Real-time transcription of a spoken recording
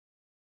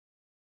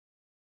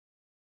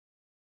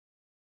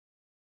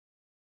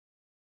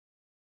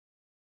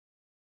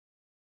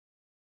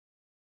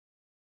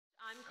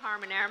I'm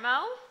Carmen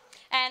Ermo.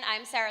 And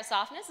I'm Sarah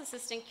Softness,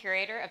 Assistant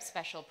Curator of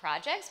Special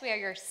Projects. We are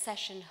your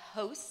session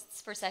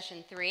hosts for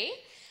Session 3.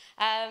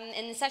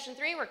 In Session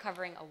 3, we're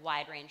covering a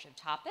wide range of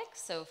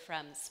topics, so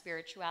from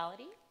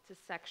spirituality To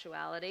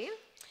sexuality.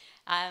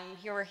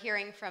 Here we're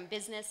hearing from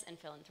business and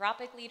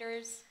philanthropic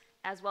leaders,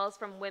 As well as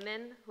from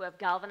women who have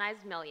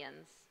galvanized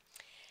millions.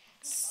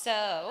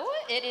 So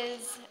it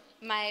is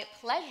my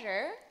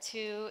pleasure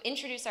to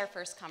introduce our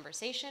first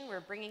conversation.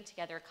 We're bringing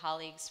together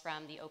colleagues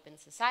from the Open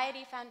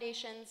Society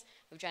Foundations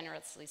who've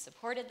generously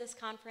supported this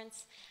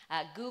conference,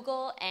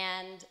 Google,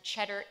 and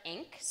Cheddar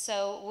Inc.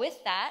 So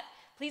with that,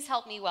 please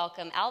help me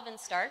welcome Alvin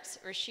Starks,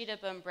 Rashida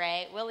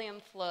Bumbray, William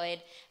Floyd,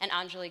 and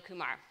Anjali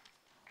Kumar.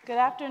 Good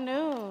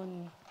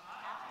afternoon.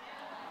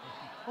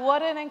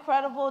 What an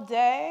incredible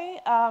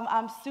day.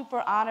 I'm super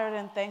honored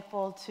and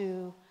thankful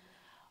to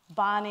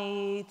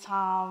Bonnie,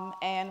 Tom,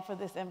 Ann for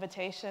this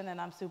invitation,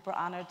 and I'm super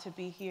honored to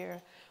be here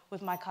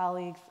with my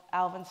colleagues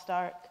Alvin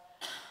Stark,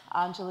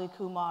 Anjali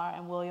Kumar,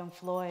 and William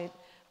Floyd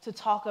to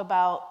talk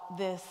about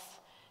this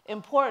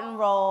important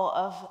role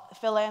of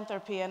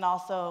philanthropy and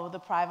also the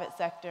private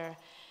sector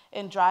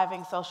in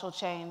driving social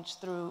change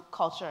through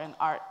culture and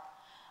art.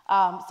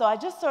 So I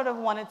just sort of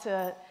wanted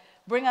to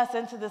bring us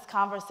into this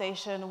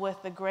conversation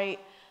with the great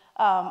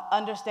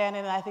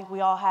understanding that I think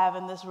we all have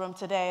in this room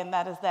today, and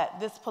that is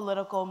that this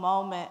political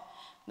moment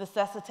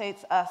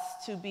necessitates us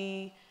to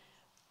be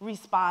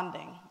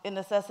responding. It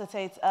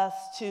necessitates us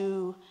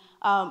to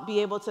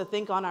be able to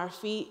think on our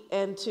feet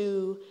and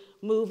to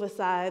move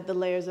aside the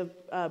layers of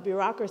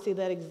bureaucracy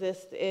that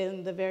exist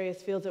in the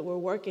various fields that we're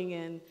working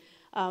in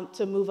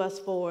to move us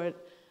forward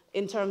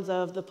in terms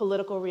of the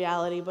political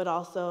reality, but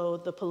also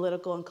the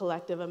political and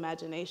collective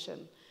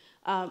imagination.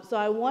 So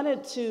I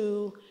wanted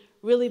to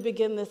really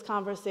begin this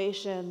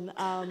conversation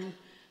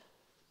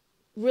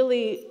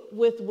really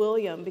with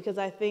William, because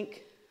I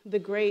think the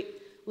great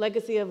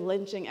Legacy of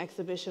Lynching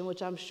exhibition,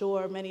 which I'm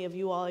sure many of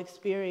you all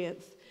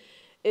experienced,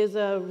 is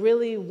a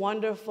really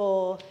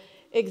wonderful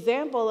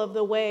example of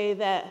the way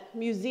that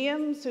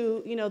museums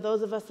who, you know,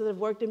 those of us that have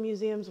worked in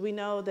museums, we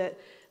know that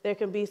there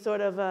can be sort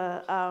of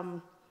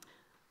a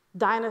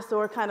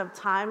dinosaur kind of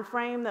time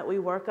frame that we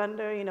work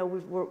under. You know,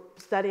 we're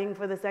studying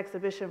for this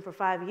exhibition for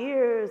 5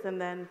 years, and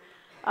then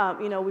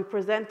you know, we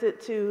present it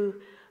to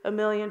 1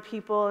 million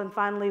people, and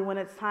finally when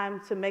it's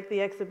time to make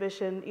the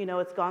exhibition, you know,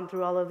 it's gone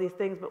through all of these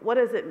things. But what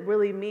does it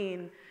really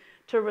mean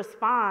to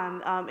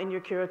respond in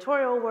your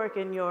curatorial work,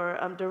 in your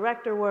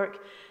director work,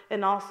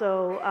 and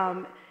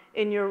also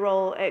in your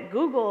role at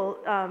Google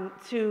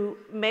to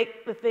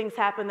make the things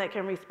happen that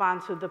can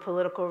respond to the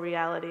political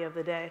reality of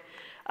the day?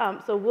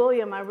 So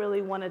William, I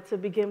really wanted to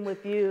begin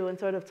with you and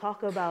sort of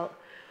talk about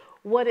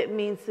what it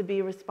means to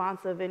be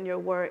responsive in your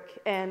work,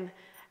 and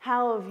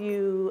how have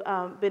you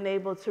been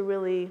able to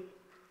really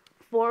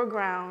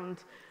foreground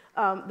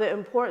the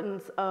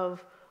importance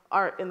of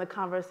art in the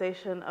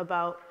conversation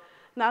about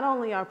not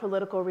only our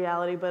political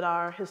reality, but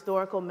our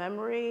historical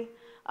memory,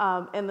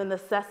 and the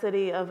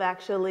necessity of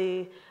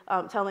actually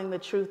telling the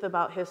truth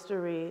about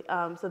history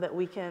so that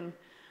we can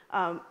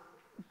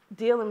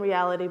deal in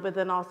reality, but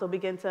then also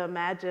begin to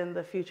imagine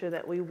the future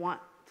that we want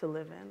to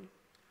live in.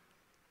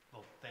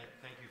 Well,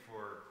 thank you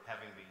for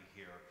having me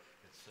here.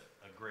 It's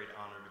a great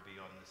honor to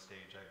be on this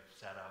stage. I've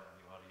sat out in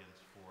the audience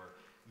for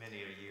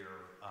many a year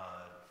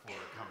for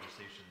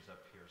conversations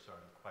up here, so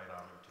I'm quite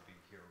honored to be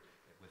here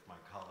with my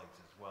colleagues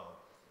as well.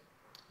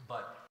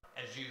 But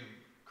as you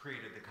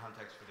created the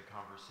context for the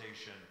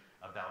conversation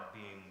about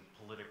being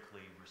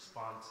politically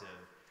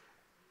responsive,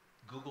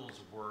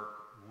 Google's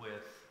work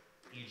with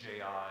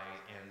EJI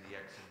and the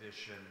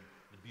exhibition,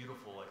 the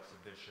beautiful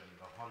exhibition,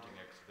 the haunting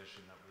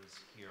exhibition that was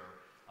here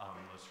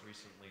most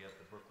recently at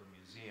the Brooklyn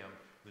Museum,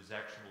 was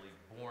actually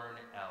born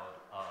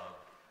out of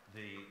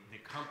the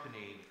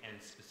company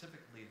and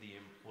specifically the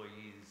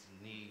employees'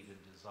 need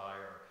and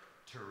desire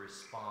to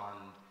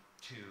respond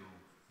to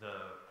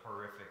the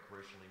horrific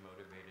racially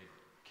motivated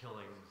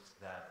killings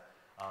that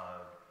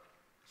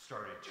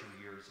started 2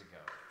 years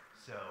ago.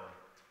 So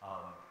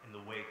in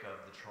the wake of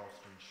the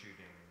Charleston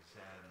shootings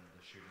and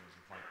the shootings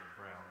of Michael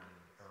Brown and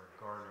Eric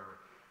Garner,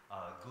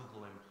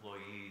 Google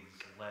employees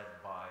led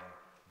by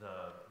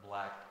the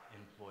Black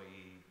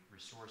Employee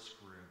Resource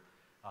Group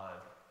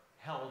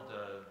held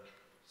a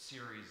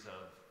series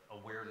of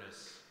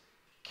awareness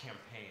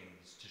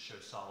campaigns to show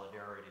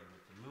solidarity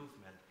with the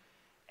movement,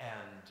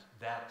 and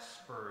that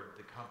spurred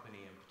the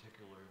company and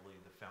particularly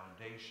the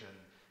foundation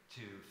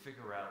to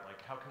figure out, like,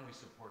 how can we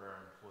support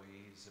our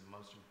employees, and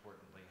most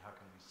importantly, how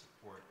can we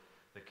support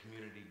the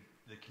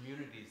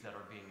communities that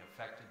are being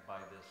affected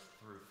by this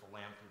through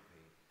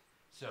philanthropy.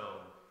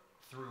 So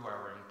through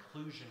our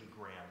inclusion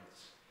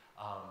grants,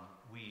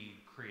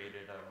 we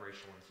created a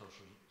racial and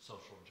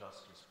social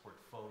justice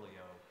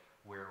portfolio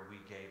where we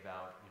gave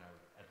out, you know,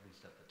 at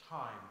least at the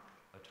time,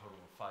 a total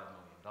of $5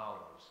 million.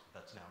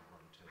 That's now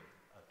grown to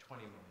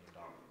 $20 million.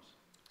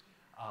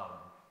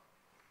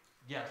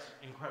 Yes,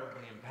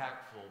 incredibly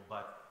impactful,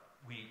 but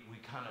we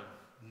kind of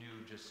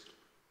knew just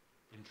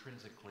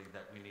intrinsically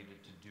that we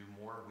needed to do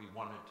more. We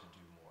wanted to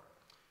do more.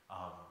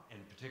 And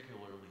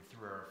particularly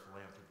through our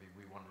philanthropy,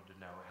 we wanted to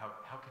know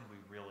how can we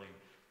really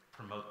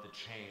promote the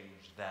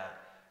change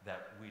that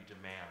we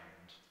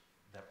demand,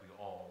 that we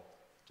all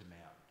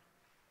demand.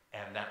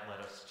 And that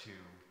led us to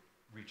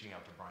reaching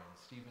out to Brian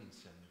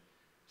Stevenson,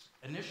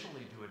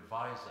 initially to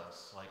advise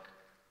us, like,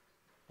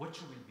 what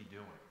should we be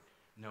doing?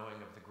 Knowing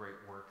of the great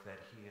work that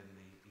he and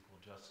the Equal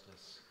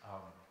Justice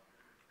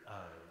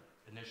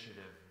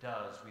Initiative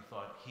does, we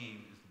thought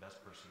he is the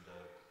best person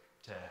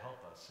to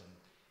help us. And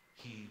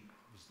he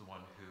was the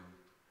one who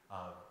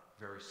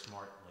very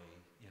smartly,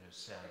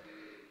 said,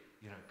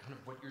 kind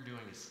of what you're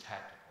doing is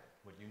tactical.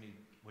 What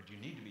you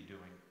need to be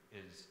doing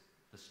is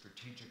the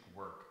strategic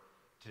work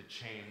to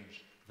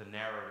change the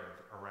narrative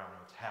around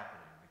what's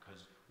happening,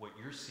 because what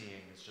you're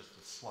seeing is just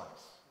a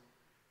slice.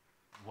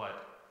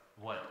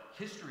 What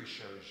history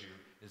shows you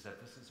is that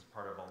this is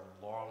part of a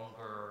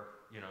longer,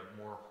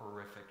 more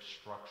horrific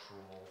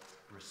structural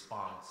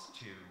response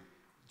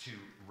to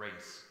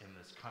race in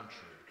this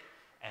country.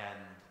 And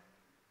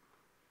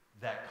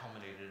that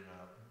culminated in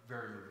a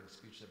very moving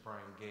speech that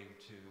Brian gave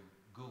to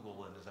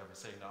Google, and as I was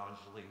saying to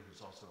Anjali,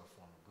 who's also a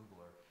former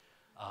Googler,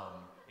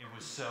 it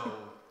was so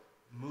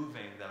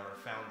moving that our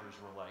founders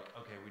were like,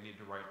 okay, we need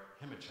to write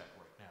him a check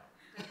right now.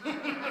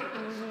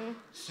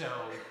 So,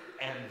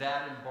 and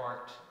that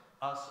embarked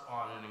us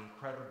on an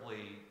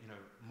incredibly,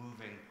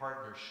 moving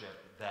partnership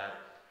that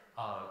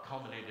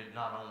culminated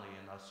not only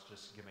in us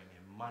just giving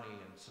him money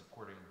and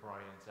supporting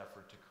Brian's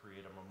effort to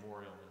create a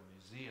memorial and a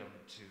museum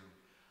to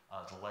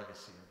the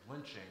legacy of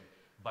lynching,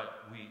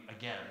 but we,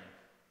 again,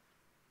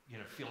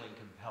 feeling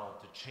compelled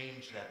to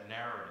change that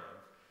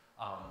narrative,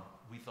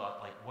 we thought,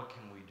 like, what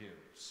can we do?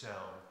 So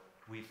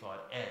we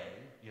thought,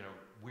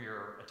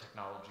 we're a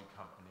technology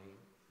company.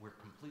 We're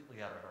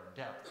completely out of our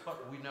depth,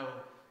 but we know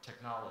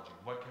technology.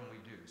 What can we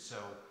do? So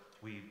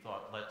we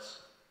thought,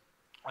 let's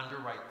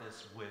underwrite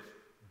this with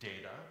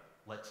data.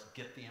 Let's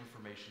get the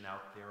information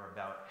out there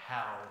about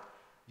how,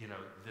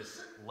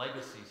 this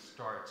legacy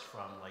starts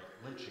from, like,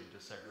 lynching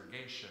to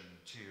segregation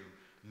to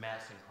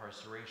mass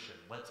incarceration.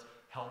 Let's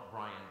help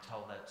Brian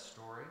tell that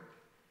story.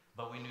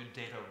 But we knew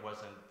data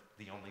wasn't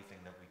the only thing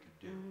that we could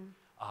do.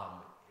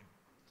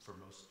 For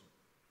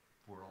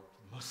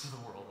most of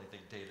the world, I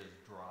think data is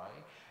dry.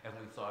 And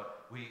we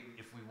thought,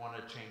 if we want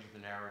to change the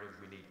narrative,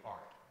 we need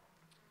art,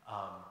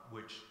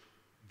 which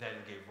then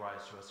gave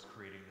rise to us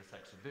creating this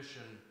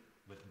exhibition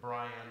with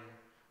Brian,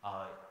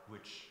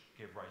 which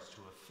gave rise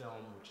to a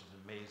film, which is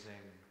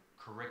amazing,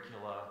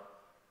 curricula.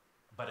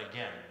 But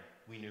again,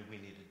 we knew we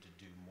needed to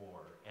do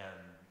more. And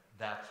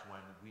that's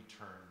when we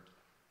turned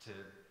to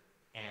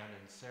Anne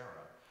and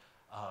Sarah,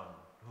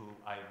 who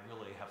I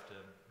really have to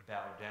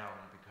bow down,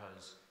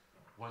 because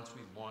once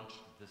we launched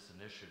this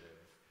initiative,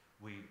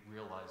 we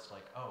realized,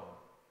 like, oh,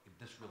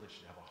 this really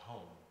should have a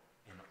home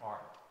in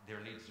art. There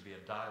needs to be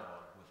a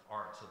dialogue with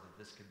art so that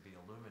this can be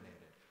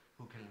illuminated.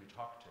 Who can we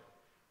talk to?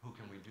 Who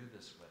can we do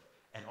this with?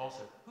 And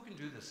also, who can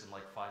do this in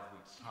like 5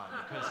 weeks' time?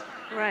 Because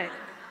Right.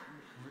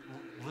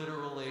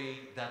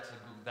 Literally, that's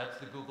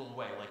the Google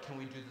way. Like, can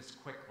we do this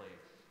quickly?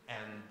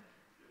 And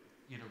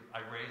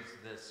I raised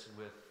this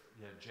with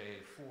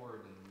J.A.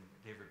 Ford and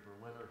David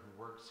Berliner,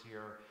 who works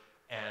here,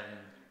 and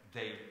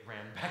they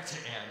ran back to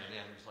Anne, and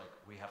Anne was like,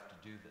 we have to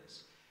do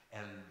this.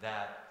 And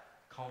that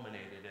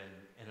culminated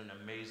in an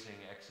amazing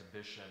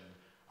exhibition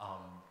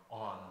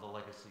on the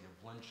legacy of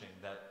lynching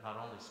that not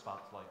only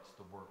spotlights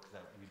the work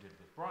that we did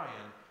with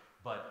Brian,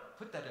 but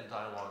put that in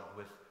dialogue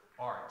with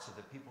art so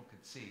that people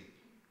could see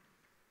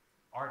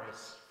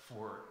artists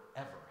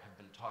forever have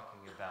been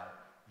talking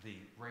about the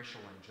racial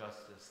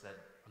injustice that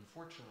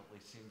unfortunately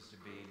seems to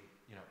be,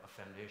 a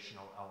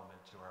foundational element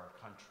to our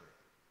country.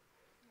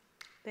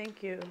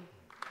 Thank you.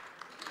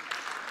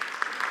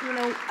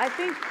 I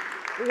think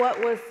what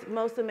was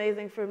most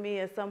amazing for me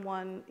as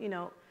someone,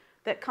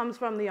 that comes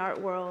from the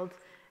art world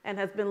and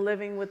has been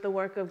living with the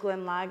work of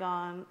Glenn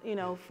Ligon,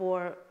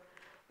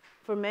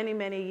 for many,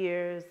 many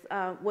years,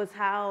 was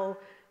how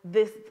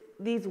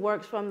these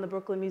works from the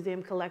Brooklyn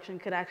Museum collection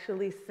could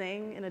actually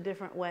sing in a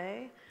different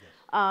way,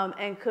 yes.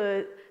 And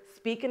could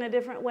speak in a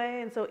different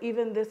way. And so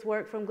even this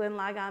work from Glenn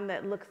Ligon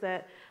that looks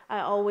at, I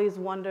always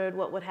wondered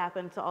what would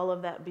happen to all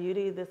of that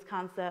beauty, this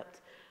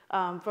concept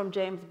from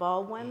James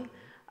Baldwin,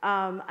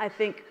 I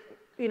think,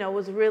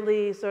 was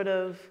really sort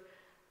of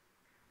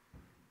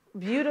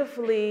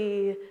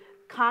beautifully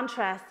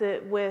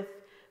contrasted with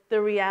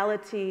the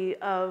reality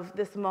of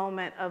this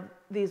moment of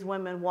these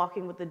women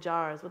walking with the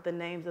jars with the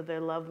names of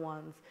their loved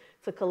ones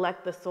to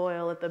collect the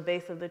soil at the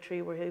base of the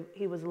tree where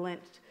he was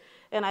lynched.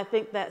 And I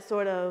think that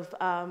sort of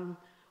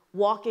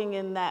walking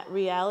in that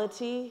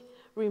reality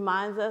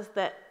reminds us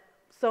that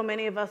so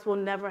many of us will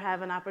never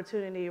have an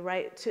opportunity,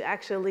 right, to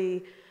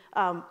actually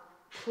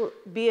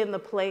be in the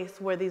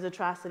place where these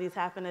atrocities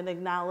happen and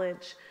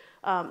acknowledge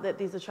that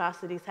these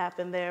atrocities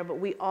happen there, but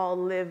we all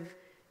live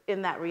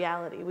in that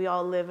reality. We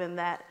all live in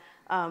that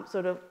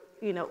sort of,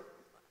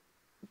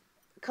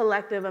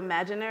 collective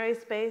imaginary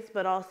space,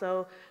 but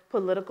also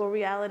political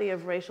reality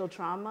of racial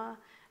trauma.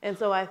 And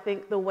so I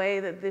think the way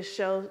that this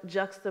show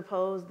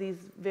juxtaposed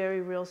these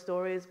very real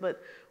stories,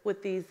 but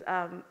with these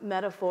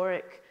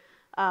metaphoric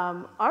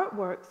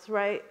artworks,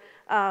 right,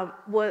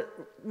 what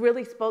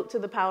really spoke to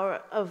the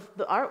power of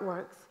the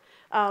artworks,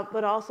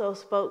 but also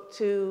spoke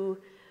to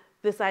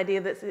this idea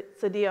that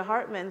Saidiya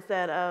Hartman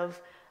said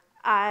of,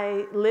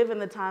 I live in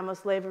the time of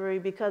slavery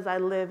because I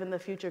live in the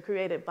future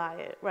created by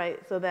it, right?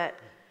 So that,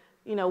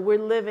 you know, we're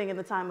living in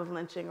the time of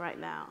lynching right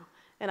now.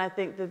 And I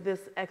think that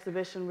this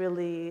exhibition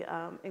really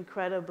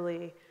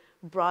incredibly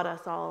brought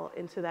us all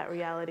into that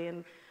reality.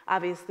 And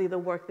obviously the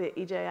work that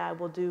EJI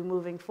will do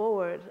moving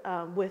forward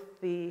with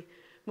the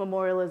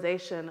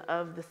memorialization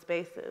of the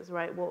spaces,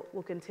 right,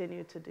 we'll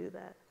continue to do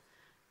that.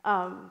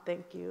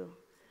 Thank you.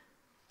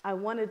 I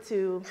wanted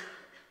to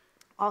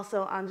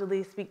also,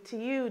 Anjali, speak to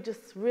you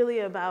just really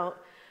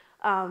about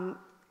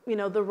you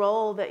know, the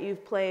role that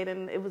you've played,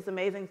 and it was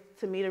amazing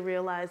to me to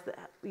realize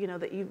that, you know,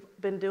 that you've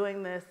been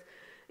doing this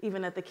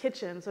even at the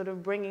kitchen, sort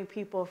of bringing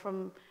people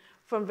from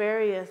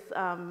various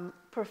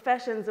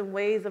professions and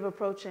ways of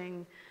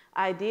approaching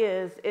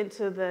ideas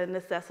into the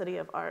necessity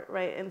of art,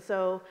 right? And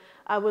so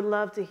I would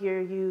love to hear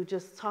you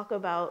just talk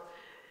about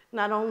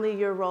not only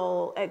your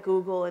role at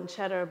Google and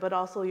Cheddar, but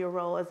also your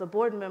role as a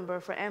board member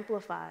for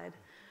Amplified,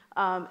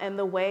 and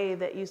the way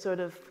that you sort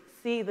of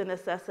see the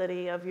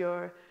necessity of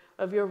your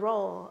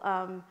role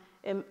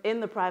in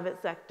the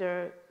private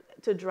sector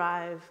to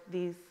drive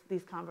these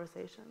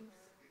conversations.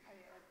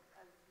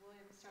 As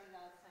William started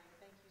out saying,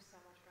 thank you so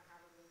much for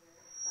having me.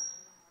 It's such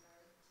an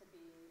honor to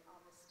be on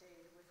the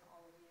stage with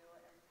all of you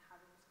and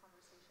having this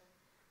conversation.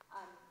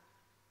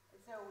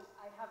 So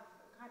I have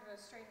kind of a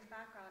strange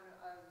background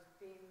of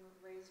being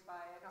raised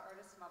by an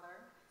artist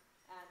mother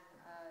and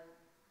a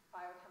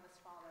biochemist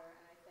father,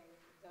 and I think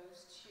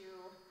those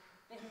two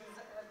things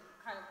have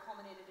kind of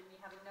culminated in me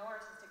having no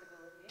artistic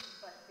ability,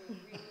 but being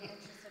really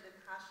interested and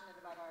passionate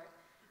about art,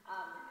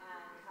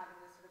 and having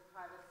this sort of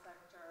private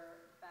sector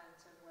bent,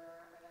 and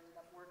where I've ended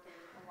up working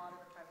a lot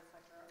in the private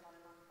sector, a lot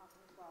of nonprofit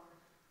as well,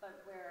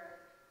 but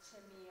where, to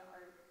me,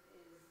 art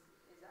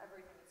is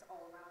everything. It's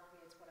all around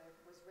me. It's what I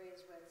was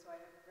raised with, so I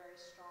have a very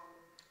strong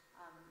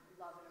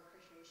love and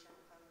appreciation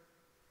from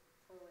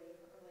early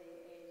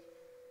age,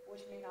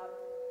 which may not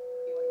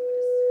be what you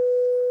would assume.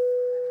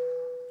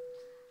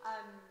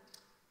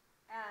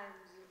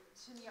 And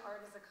to me,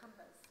 art is a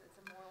compass. It's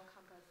a moral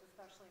compass,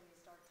 especially in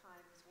these dark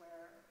times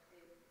where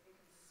it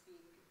can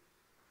speak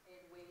in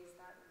ways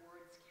that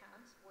words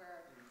can't,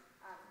 where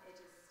it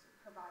just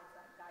provides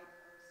that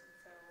guidepost. And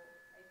so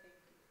I think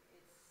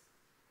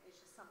it's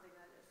just something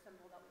that is a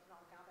symbol that we can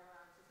all gather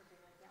around. So something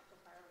like the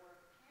amplifier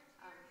work.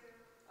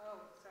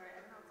 Oh, sorry,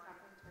 I don't know what's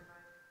happening to my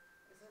mic.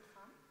 Is it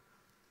on?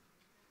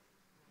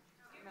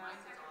 No. My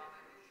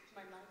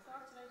mic's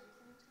off. Did I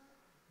do something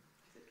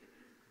to it?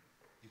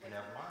 You can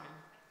have mine.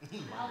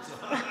 Mine's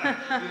off.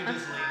 You can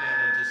just lean in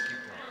and just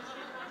keep talking.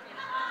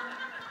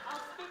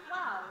 I'll speak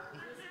loud.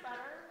 Is this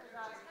better? Is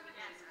that?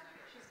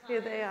 She's coming.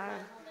 Here they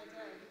are. Oh, they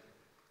did.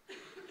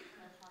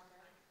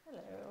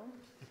 Hello.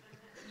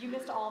 You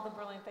missed all the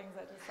brilliant things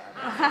I just said.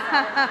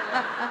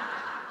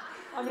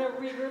 I'm going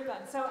to regroup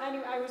then. So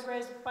anyway, I was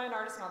raised by an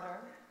artist mother.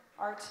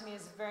 Art to me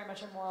is very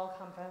much a moral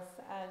compass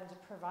and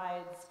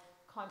provides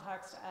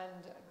context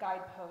and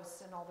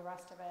guideposts and all the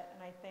rest of it.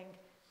 And I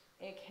think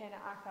it can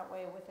act that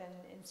way within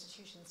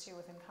institutions too,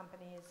 within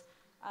companies.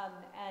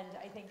 And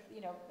I think,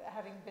 you know,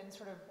 having been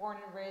sort of born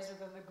and raised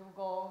within the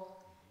Google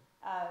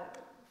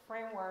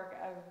framework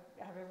of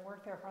having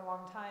worked there for a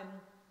long time,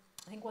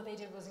 I think what they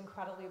did was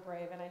incredibly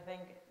brave, and I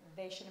think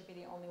they shouldn't be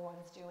the only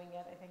ones doing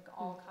it. I think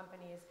all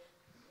companies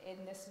in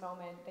this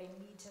moment, they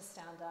need to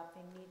stand up,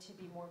 they need to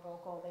be more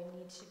vocal, they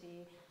need to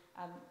be,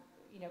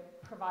 you know,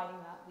 providing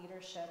that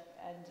leadership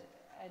and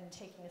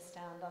taking a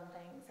stand on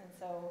things. And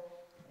so,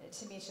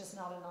 to me, it's just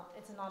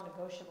it's a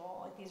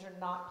non-negotiable. Like, these are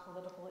not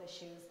political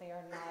issues. They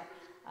are not,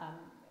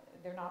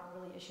 they're not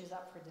really issues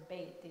up for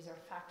debate. These are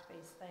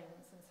fact-based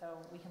things. And so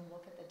we can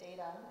look at the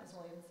data, as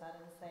William said,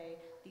 and say,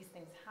 these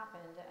things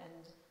happened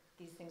and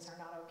these things are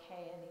not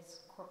okay. And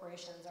these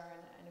corporations are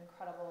in an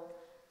incredible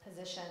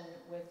position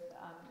with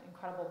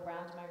incredible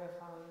brand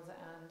megaphones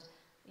and,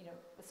 you know,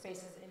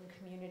 spaces in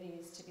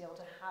communities to be able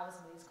to have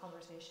some of these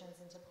conversations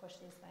and to push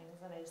these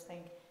things. And I just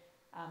think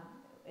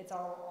it's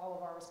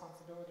all of our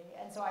responsibility.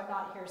 And so I'm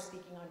not here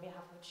speaking on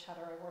behalf of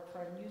Cheddar. I work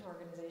for a news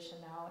organization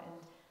now, and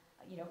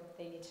you know,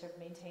 they need to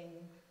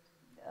maintain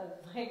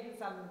like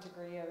some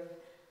degree of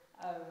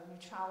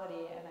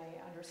neutrality, and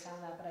I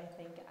understand that. But I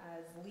think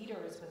as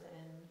leaders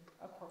within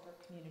a corporate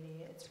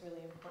community, it's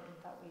really important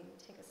that we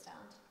take a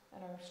stand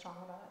and are strong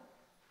about it.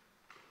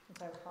 And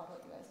so I applaud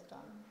what you guys have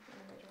done in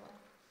a major way.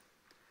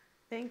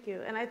 Thank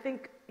you. And I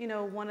think, you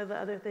know, one of the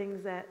other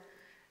things that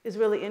is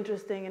really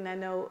interesting, and I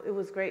know it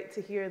was great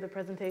to hear the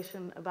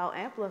presentation about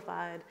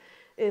Amplified,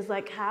 is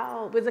like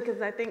how,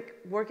 because I think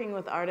working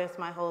with artists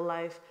my whole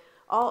life,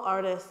 all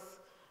artists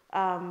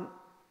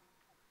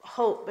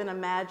hope and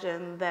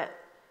imagine that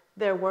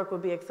their work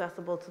would be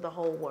accessible to the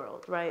whole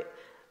world, right?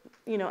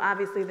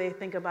 obviously they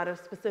think about a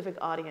specific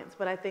audience,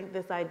 but I think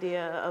this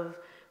idea of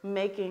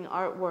making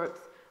artworks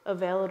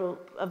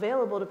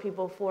available to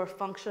people for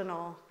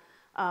functional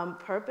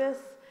purpose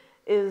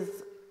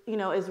is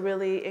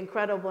really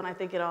incredible. And I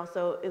think it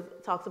also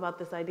talks about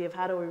this idea of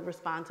how do we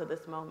respond to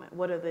this moment?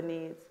 What are the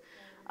needs?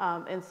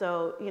 And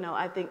so,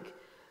 I think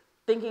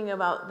thinking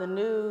about the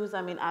news,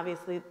 I mean,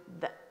 obviously,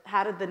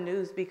 how did the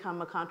news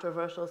become a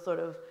controversial sort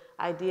of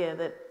idea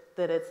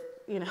that it's,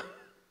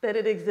 that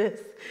it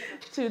exists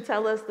to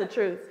tell us the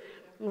truth,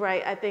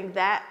 right? I think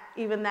that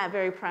even that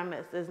very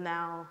premise is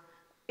now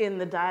in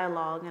the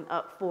dialogue and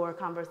up for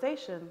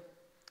conversation.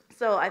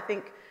 So I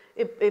think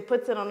it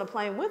puts it on a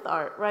plane with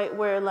art, right?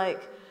 Where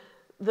like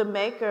the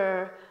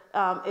maker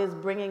is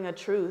bringing a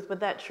truth, but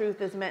that truth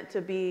is meant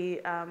to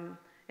be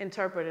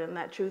interpreted, and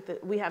that truth,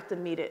 we have to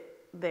meet it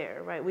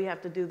there, right? We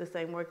have to do the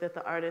same work that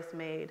the artist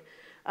made.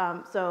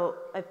 So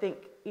I think,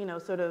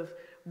 sort of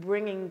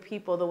bringing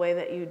people the way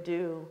that you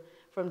do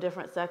from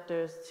different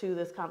sectors to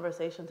this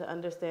conversation to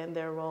understand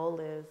their role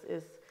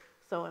is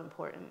so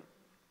important.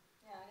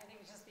 Yeah, and I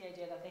think it's just the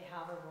idea that they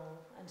have a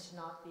role and to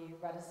not be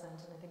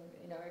reticent. And I think,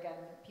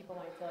 again, people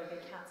might feel like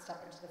they can't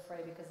step into the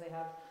fray because they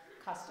have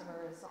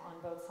customers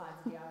on both sides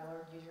of the aisle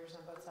or users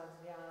on both sides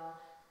of the aisle.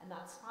 And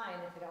that's fine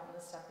if they don't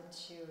want to step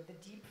into the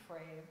deep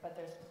fray, but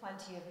there's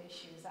plenty of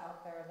issues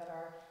out there that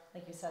are,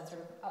 like you said,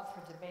 sort of up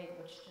for debate,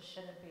 which just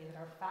shouldn't be, that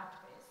are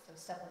fact-based. So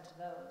step into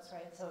those,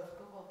 right? So if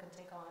Google can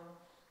take on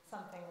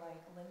something like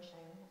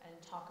lynching and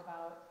talk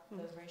about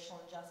those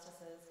racial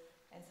injustices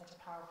in such a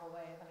powerful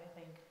way, then I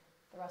think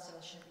the rest of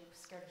us shouldn't be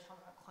scared to talk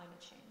about climate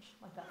change.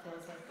 Like that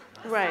feels like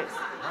right.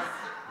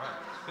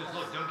 Because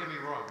look, don't get me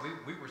wrong,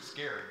 we were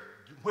scared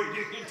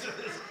wading into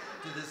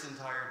this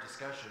entire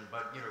discussion,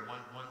 but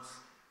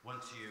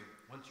once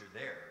you're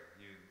there,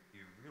 you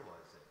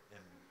realize it,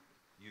 and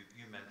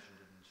you mentioned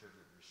it in sort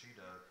of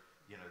Rashida,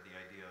 the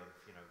idea of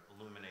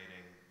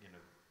illuminating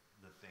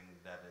the thing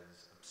that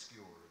is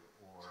obscured,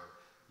 or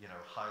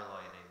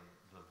highlighting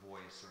the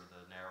voice or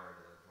the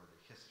narrative or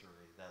the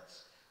history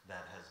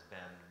that has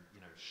been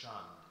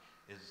shunned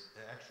is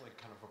actually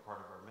kind of a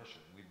part of our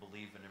mission. We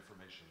believe in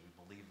information, we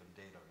believe in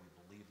data, we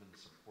believe in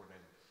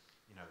supporting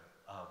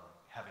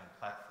having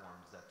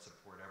platforms that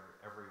support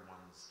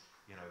everyone's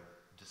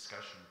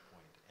discussion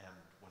point. And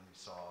when we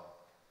saw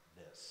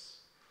this,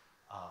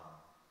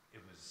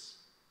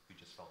 we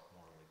just felt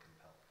morally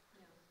compelled.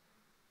 Yeah.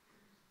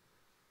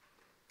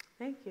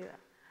 Thank you.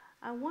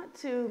 I want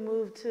to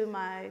move to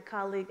my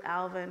colleague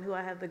Alvin, who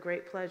I have the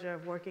great pleasure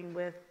of working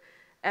with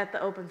at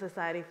the Open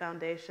Society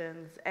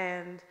Foundations.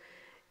 And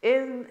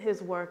in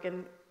his work,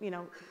 and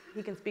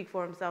he can speak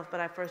for himself,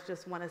 but I first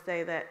just want to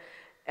say that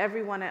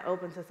everyone at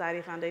Open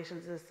Society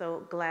Foundations is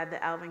so glad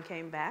that Alvin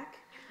came back.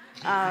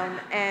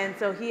 And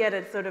so he had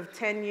a sort of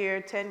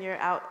 10-year tenure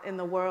out in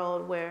the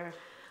world where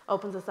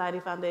Open Society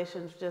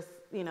Foundations just,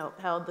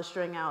 held the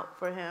string out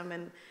for him.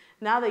 And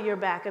now that you're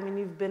back, I mean,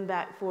 you've been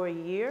back for a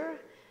year,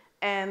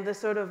 and the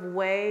sort of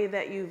way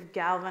that you've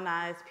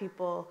galvanized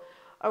people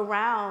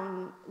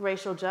around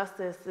racial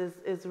justice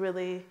is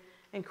really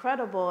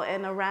incredible,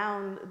 and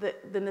around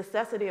the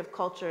necessity of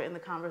culture in the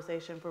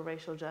conversation for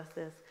racial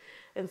justice.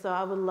 And so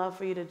I would love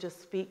for you to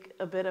just speak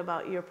a bit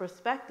about your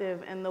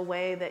perspective and the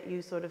way that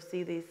you sort of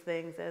see these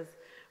things as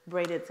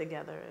braided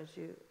together, as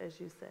you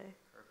say.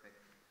 Perfect.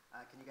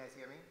 Can you guys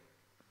hear me?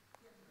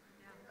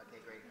 Yeah.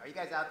 Okay, great. Are you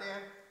guys out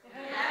there? Yeah.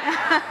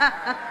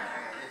 All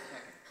right, just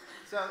checking.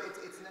 So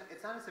it's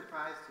not a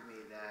surprise to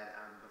me that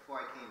before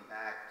I came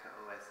back to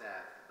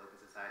OSF, Open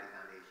Society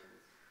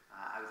Foundations,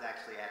 I was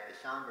actually at the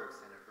Schomburg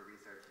Center for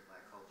Research in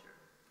Black Culture.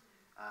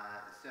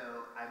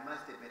 So I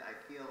must admit, I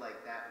feel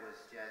like that was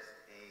just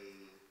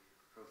a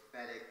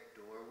prophetic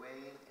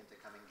doorway into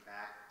coming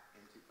back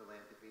into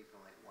philanthropy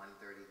from like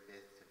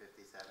 135th to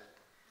 57th.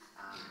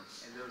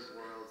 And those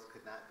worlds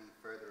could not be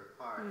further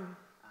apart.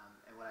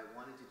 And what I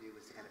wanted to do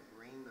was to kind of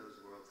bring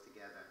those worlds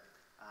together.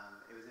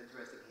 It was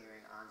interesting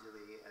hearing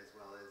Anjali as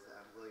well as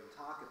William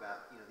talk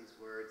about these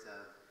words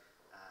of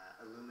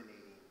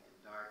illuminating and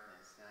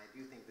darkness. And I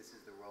do think this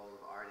is the role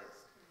of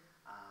artists.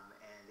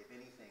 And if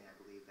anything, I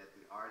believe that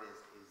the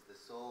artist is the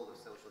soul of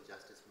social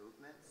justice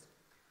movements.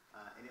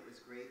 And it was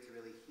great to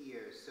really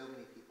hear so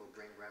many people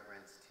bring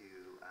reverence to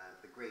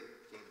the great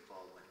James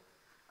Baldwin.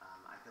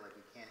 I feel like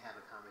we can't have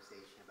a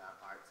conversation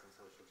about arts and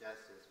social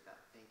justice without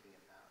thinking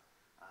about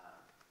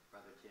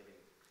Brother Jimmy.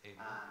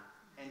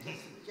 And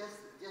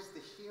just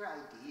the sheer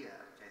idea,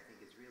 which I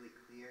think is really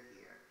clear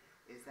here,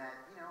 is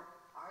that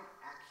art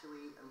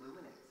actually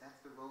illuminates. That's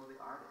the role of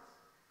the artist,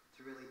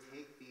 to really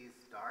take these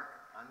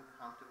dark,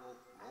 uncomfortable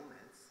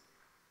moments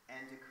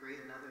and to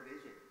create another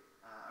vision,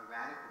 a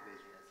radical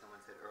vision, as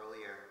someone said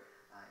earlier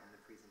in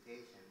the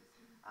presentations.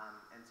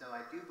 And so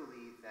I do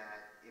believe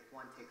that if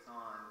one takes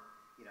on,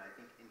 I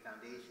think in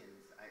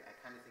foundations, I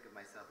kind of think of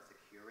myself as a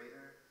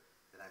curator,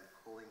 that I'm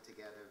pulling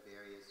together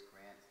various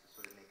grants to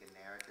sort of make a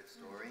narrative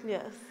story,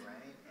 Yes.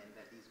 right? And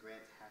that these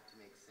grants have to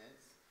make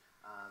sense,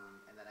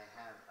 and that I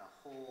have a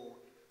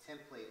whole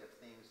template of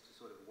things to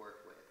sort of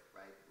work with,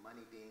 right?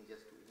 Money being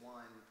just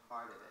one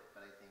part of it,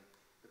 but I think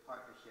the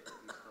partnership that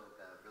you spoke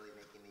of, really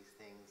making these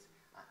things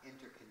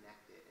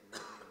interconnected and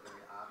making them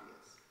very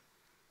obvious.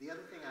 The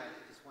other thing I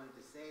just wanted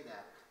to say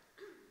that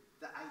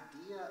the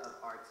idea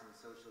of arts and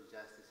social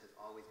justice has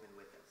always been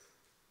with us.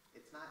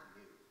 It's not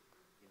new.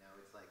 You know,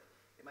 it's like,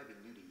 it might be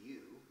new to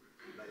you,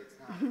 but it's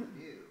not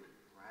new,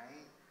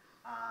 right?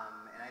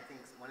 And I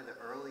think one of the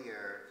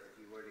earlier, if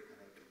you were to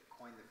kind of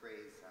coin the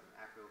phrase,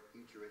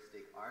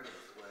 Afrofuturistic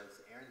artist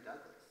was Aaron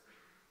Douglas.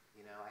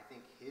 You know, I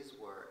think his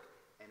work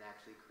in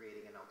actually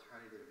creating an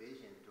alternative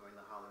vision during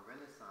the Harlem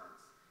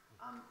Renaissance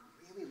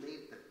really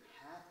laid the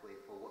pathway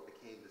for what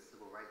became the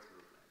civil rights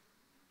movement,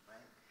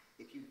 right?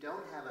 If you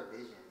don't have a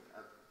vision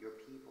of your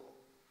people,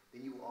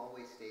 then you will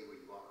always stay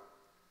where you are,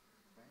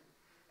 right?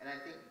 And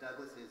I think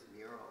Douglas's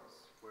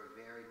murals were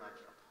very much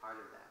a part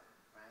of that,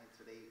 right?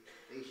 So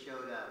they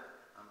showed up,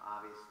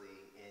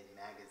 obviously, in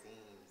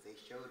magazines. They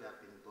showed up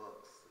in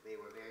books. They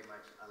were very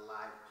much a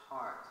live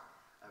part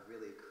of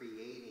really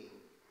creating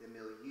the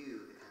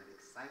milieu, the kind of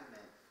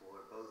excitement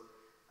for both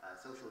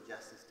social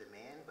justice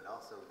demand, but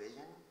also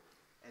vision.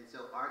 And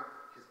so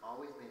art has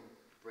always been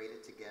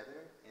braided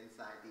together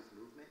inside these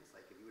movements.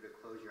 Like if you were to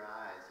close your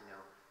eyes, you know,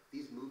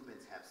 these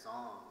movements have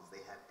songs,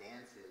 they have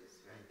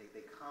dances, right?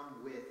 They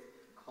come with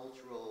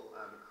cultural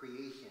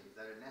creations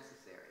that are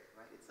necessary,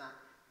 right? It's not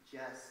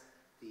just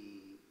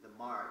the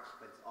march,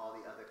 but it's all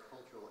the other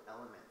cultural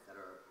elements that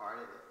are a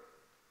part of it.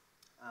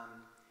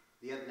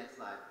 The other next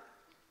slide.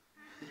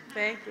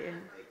 Thank you.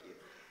 Thank you.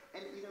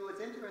 And you know,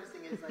 what's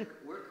interesting is like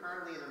we're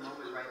currently in a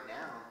moment right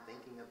now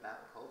thinking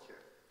about culture,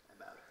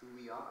 about who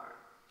we are.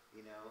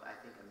 You know, I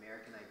think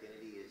American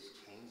identity is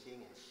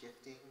changing and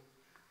shifting.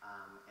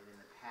 And in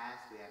the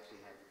past, we actually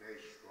had very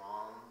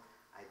strong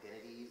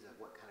identities of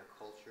what kind of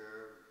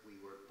culture we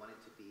wanted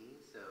to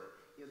be. So,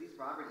 you know, these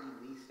Robert E.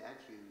 Lee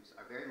statues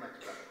are very much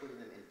about putting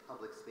them in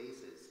public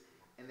spaces.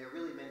 And they're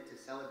really meant to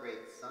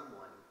celebrate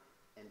someone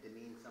and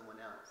demean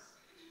someone else.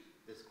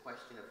 This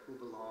question of who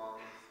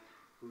belongs,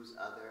 who's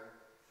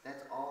other,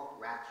 that's all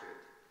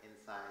raptured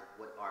inside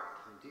what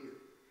art can do.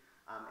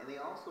 And they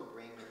also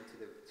bring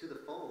into to the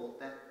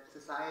fold that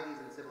societies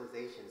and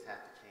civilizations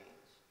have to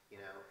change.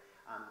 You know,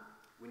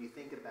 when you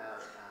think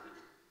about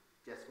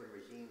just when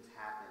regimes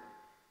happen,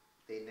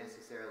 they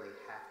necessarily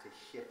have to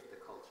shift the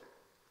culture,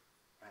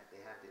 right? They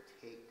have to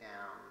take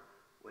down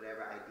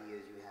whatever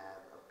ideas you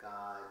have of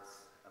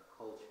gods, of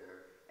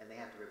culture, and they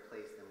have to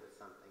replace them with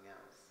something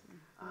else.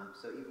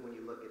 So even when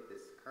you look at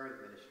this current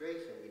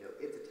administration, you know,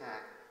 its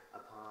attack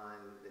upon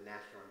the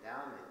National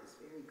Endowment is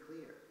very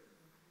clear,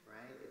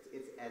 right?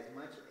 It's as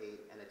much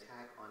an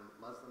attack on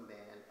Muslim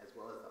ban as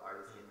well as the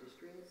artist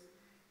industries.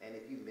 And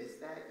if you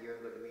miss that, you're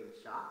going to be in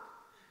shock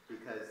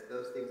because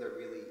those things are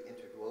really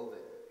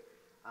interwoven.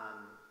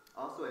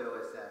 Also at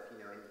OSF, you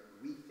know, in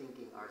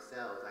rethinking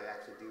ourselves, I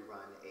actually do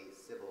run a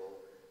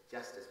civil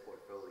justice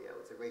portfolio.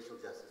 It's a racial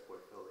justice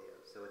portfolio.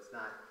 So it's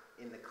not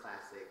in the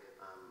classic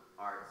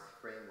arts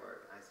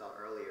framework. I saw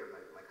earlier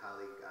my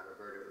colleague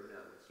Roberta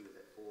Uno, when she was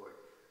at Ford,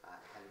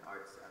 had an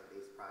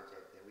arts-based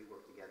project, and we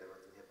worked together on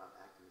some hip-hop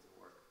activism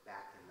work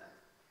back in the...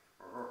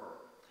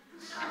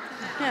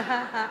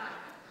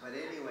 But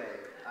anyway,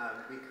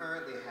 we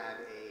currently have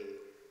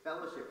a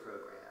fellowship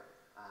program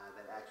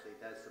that actually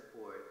does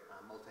support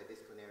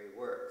multidisciplinary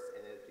works,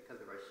 and it's because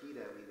of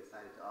Rashida, we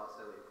decided to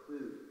also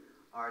include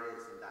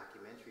artists and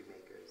documentary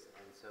makers.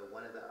 And so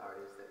one of the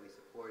artists that we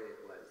supported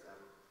was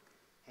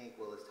Hank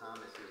Willis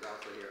Thomas, who was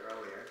also here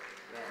earlier.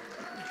 And,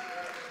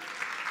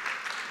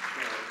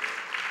 so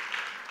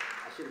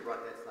I should have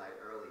brought that slide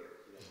earlier.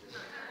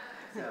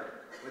 So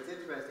what's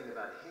interesting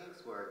about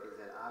Hank's work is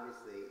that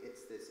obviously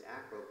it's this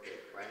Afro pick,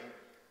 right?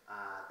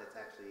 That's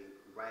actually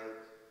right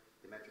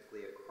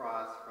diametrically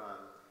across from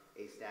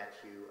a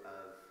statue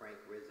of Frank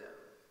Rizzo,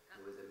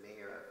 who was a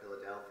mayor of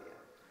Philadelphia,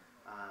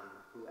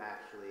 who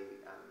actually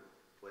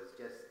was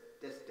just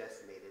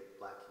decimated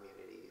black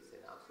communities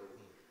and also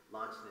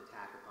launched an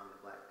attack upon the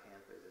Black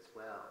Panthers as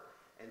well.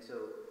 And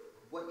so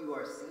what you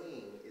are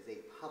seeing is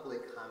a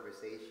public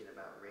conversation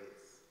about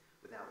race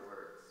without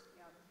words.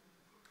 Yep.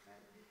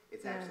 Right?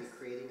 It's actually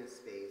creating a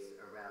space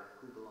around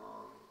who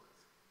belongs,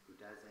 who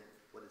doesn't,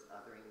 what does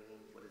othering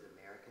mean, what does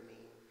America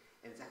mean,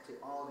 and it's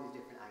actually all these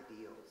different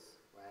ideals,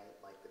 right?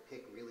 Like the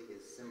pick really is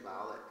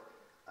symbolic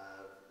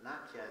of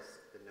not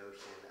just the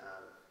notion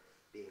of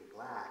being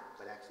black,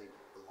 but actually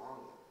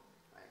belonging,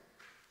 right?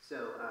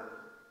 So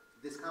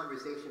this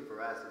conversation for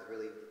us is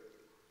really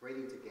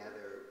bringing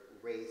together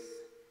race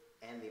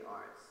and the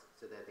arts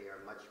so that they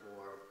are much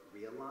more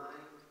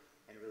realigned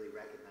and really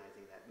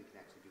recognizing that we can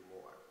actually do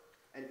more.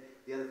 And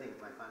the other thing,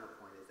 my final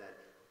point, is that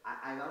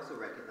I also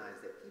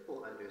recognize that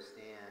people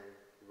understand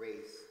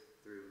race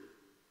through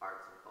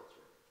arts and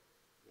culture.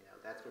 You know,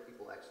 that's where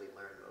people actually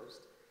learn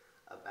most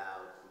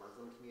about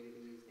Muslim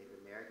communities, Native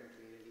American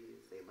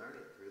communities. They learn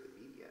it through the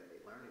media.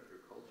 They learn it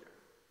through culture.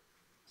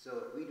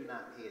 So if we do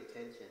not pay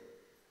attention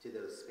to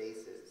those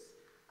spaces,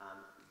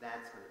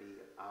 that's going to be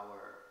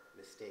our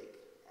mistake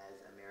as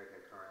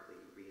America currently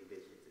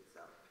re-envisions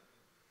itself.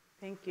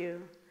 Thank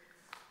you.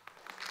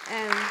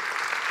 And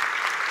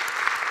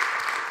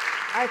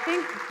I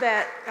think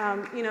that,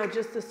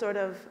 just to sort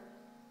of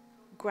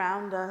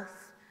ground us,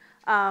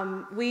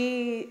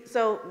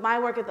 so my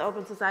work at the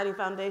Open Society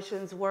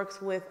Foundations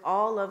works with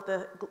all of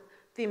the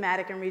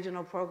thematic and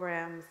regional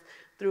programs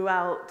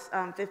throughout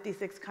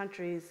 56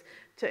 countries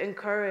to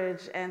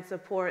encourage and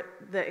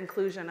support the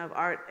inclusion of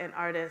art and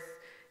artists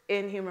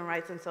in human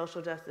rights and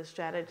social justice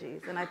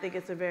strategies. And I think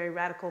it's a very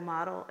radical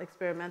model,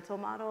 experimental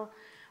model,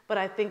 but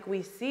I think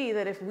we see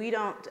that if we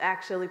don't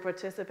actually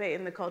participate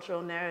in the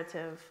cultural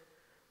narrative,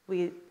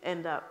 we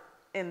end up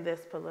in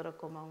this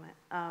political moment.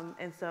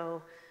 And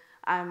so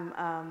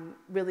I'm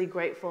really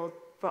grateful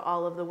for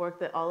all of the work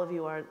that all of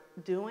you are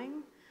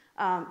doing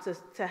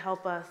to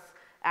help us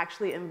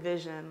actually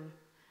envision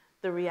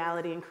the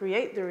reality and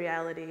create the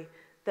reality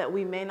that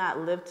we may not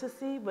live to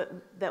see, but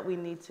that we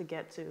need to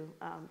get to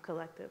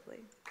collectively.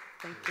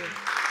 Thank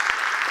you.